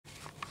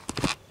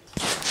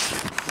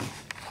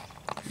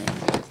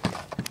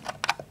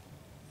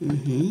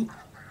Okay,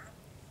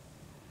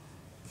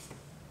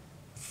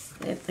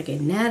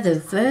 now the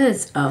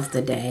verse of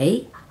the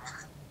day.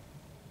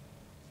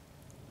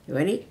 You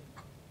ready?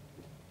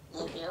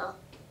 Yeah.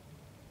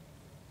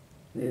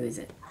 Where is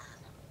it?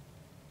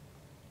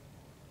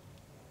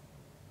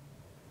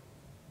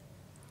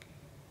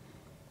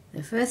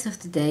 The verse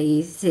of the day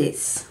is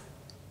this.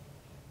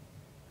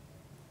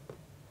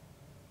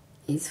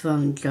 It's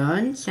from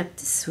John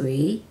chapter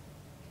 3,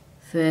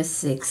 verse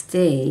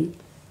 16.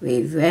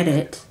 We've read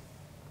it.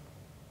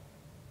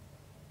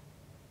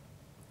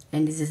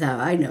 And this is how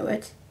I know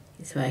it.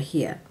 It's right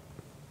here.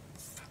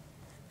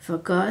 For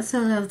God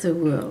so loved the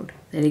world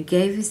that he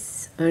gave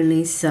his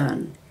only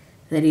Son,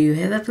 that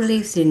whoever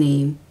believes in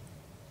him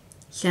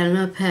shall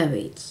not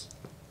perish,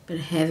 but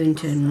have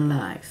eternal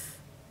life.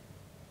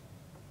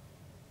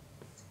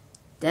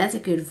 That's a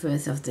good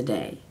verse of the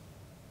day.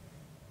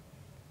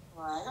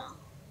 What?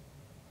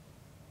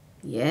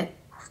 Yeah?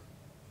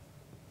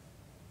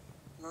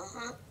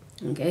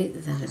 Okay,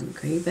 so I'm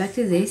going back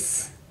to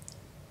this.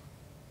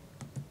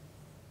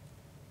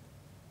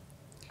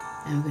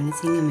 And we're going to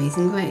sing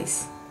Amazing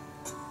Grace.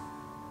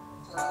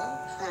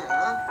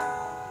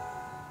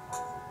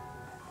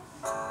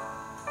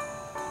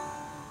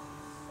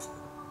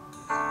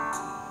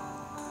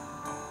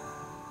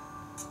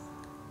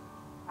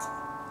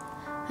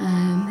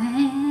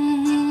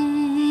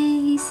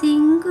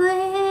 Amazing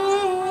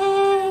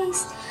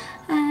grace,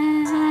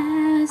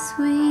 how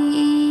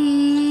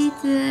sweet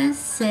the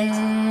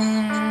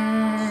sound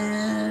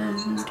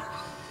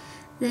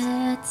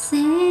that saved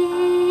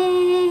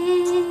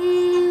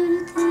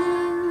a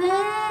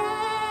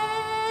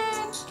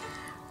wretch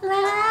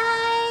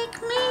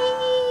like me.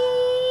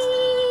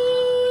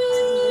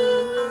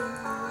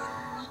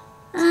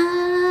 I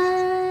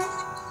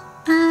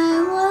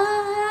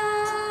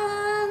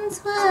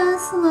once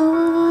was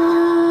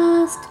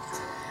lost,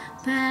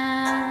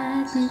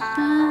 but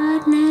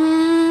now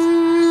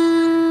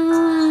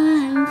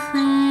I'm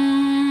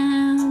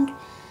found.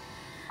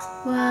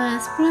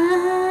 Was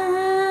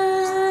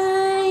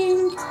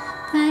blind,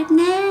 but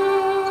now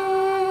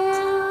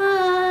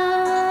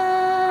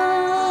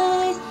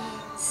I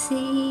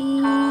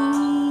see.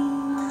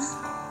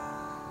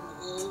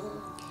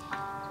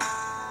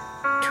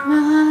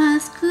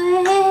 'Twas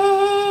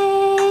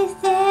grace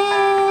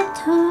that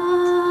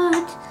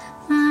taught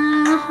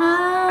my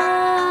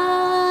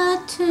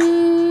heart to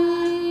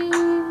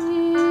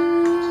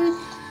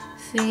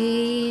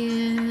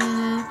fear,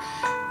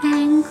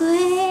 and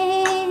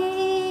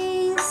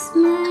grace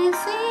my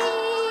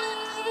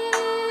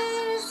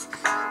fears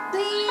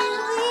relieved.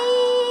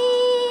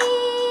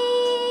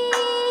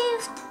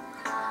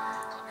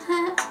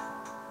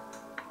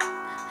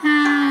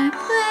 How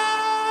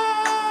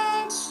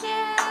precious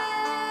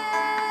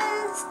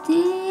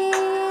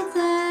did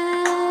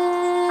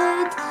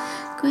that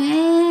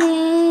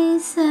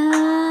grace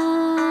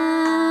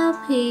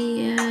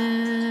appear,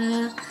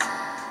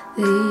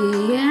 the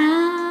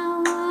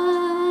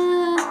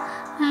hour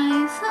I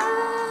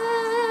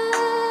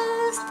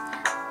first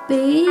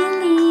believed.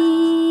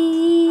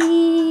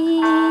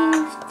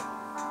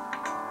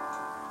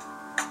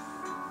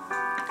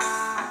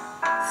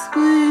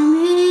 Through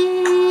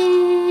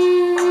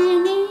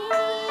many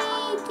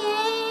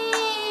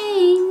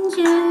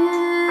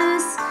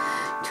dangers,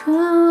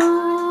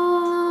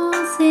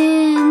 toils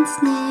and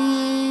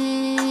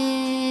snares,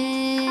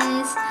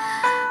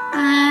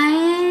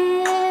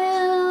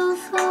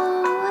 I've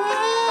already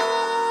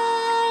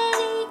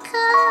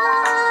come.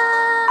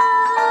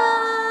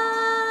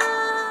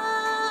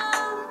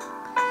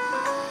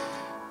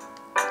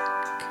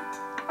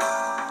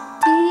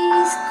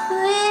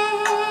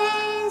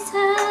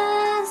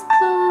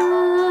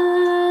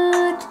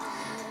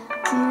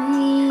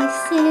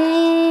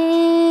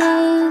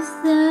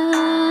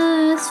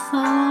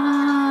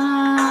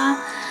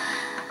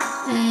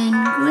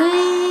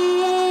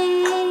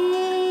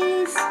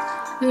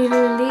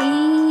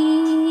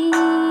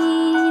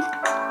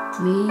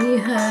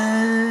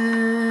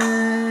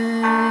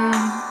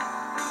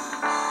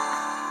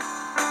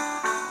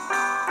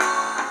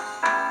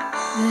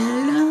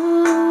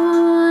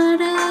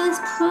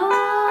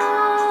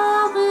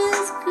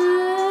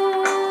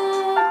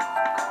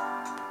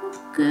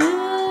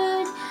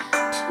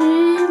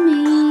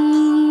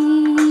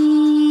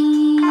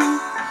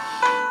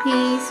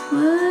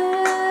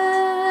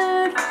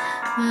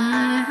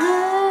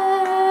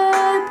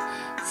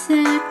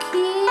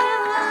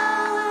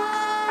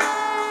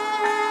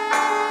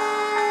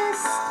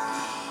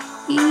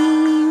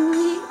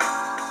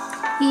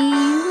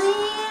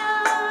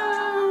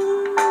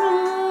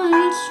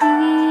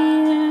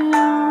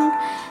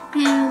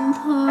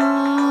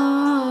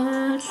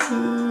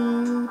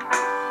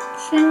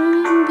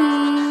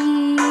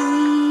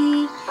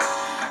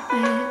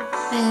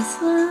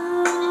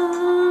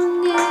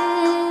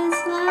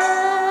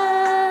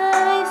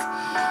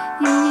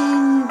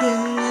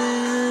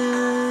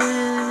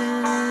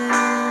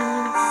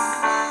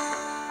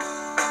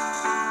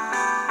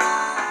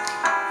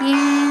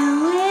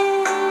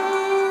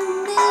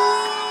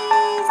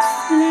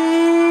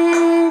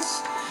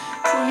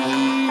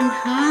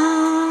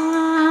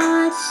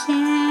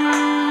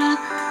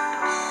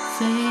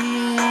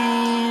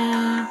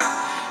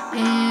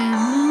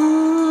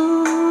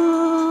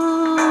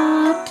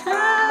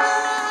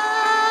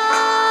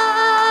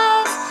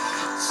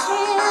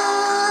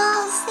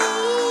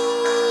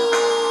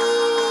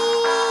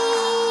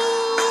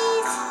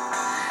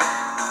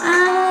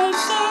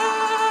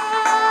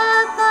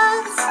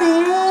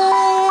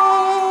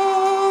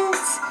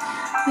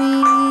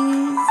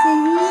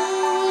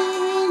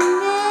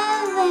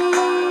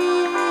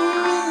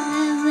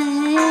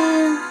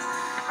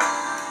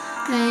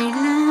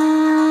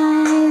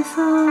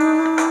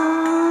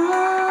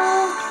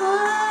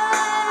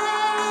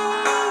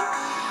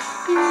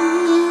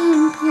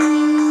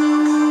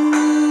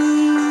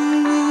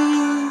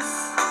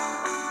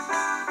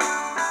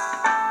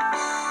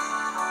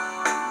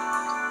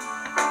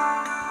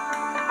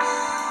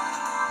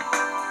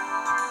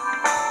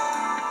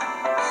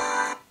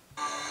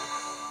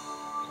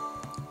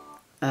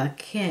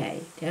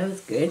 Okay, that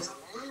was good.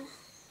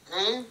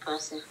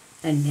 Impressive.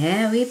 And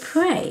now we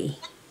pray.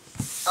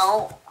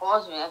 Oh, of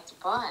course we have to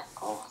pray, of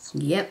course.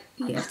 Yep,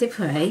 you have to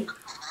pray.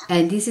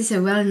 And this is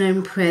a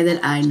well-known prayer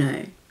that I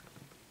know.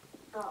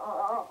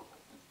 Oh.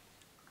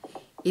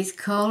 It's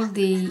called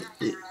the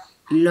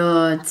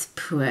Lord's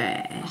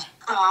Prayer.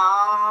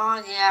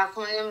 Oh, yeah, I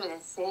can remember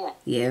this, yeah.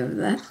 You have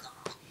that?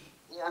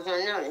 Yeah, I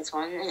can know this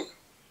one, yeah.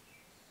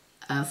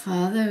 Our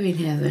Father in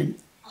heaven,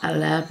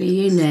 hallowed be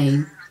your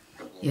name.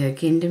 Your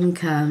kingdom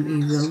come,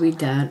 your will be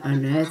done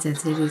on earth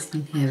as it is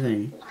in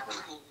heaven.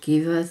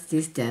 Give us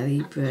this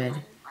daily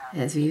bread,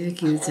 as we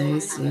forgive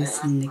those who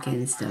sin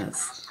against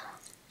us.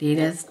 Lead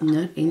us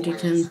not into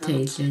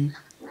temptation,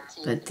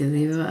 but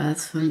deliver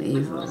us from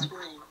evil.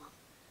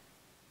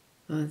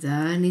 For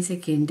thine is the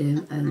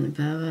kingdom and the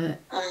power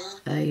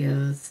are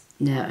yours,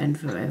 now and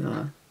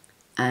forever.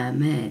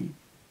 Amen.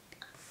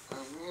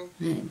 Amen.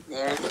 Amen.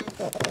 There it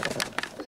is.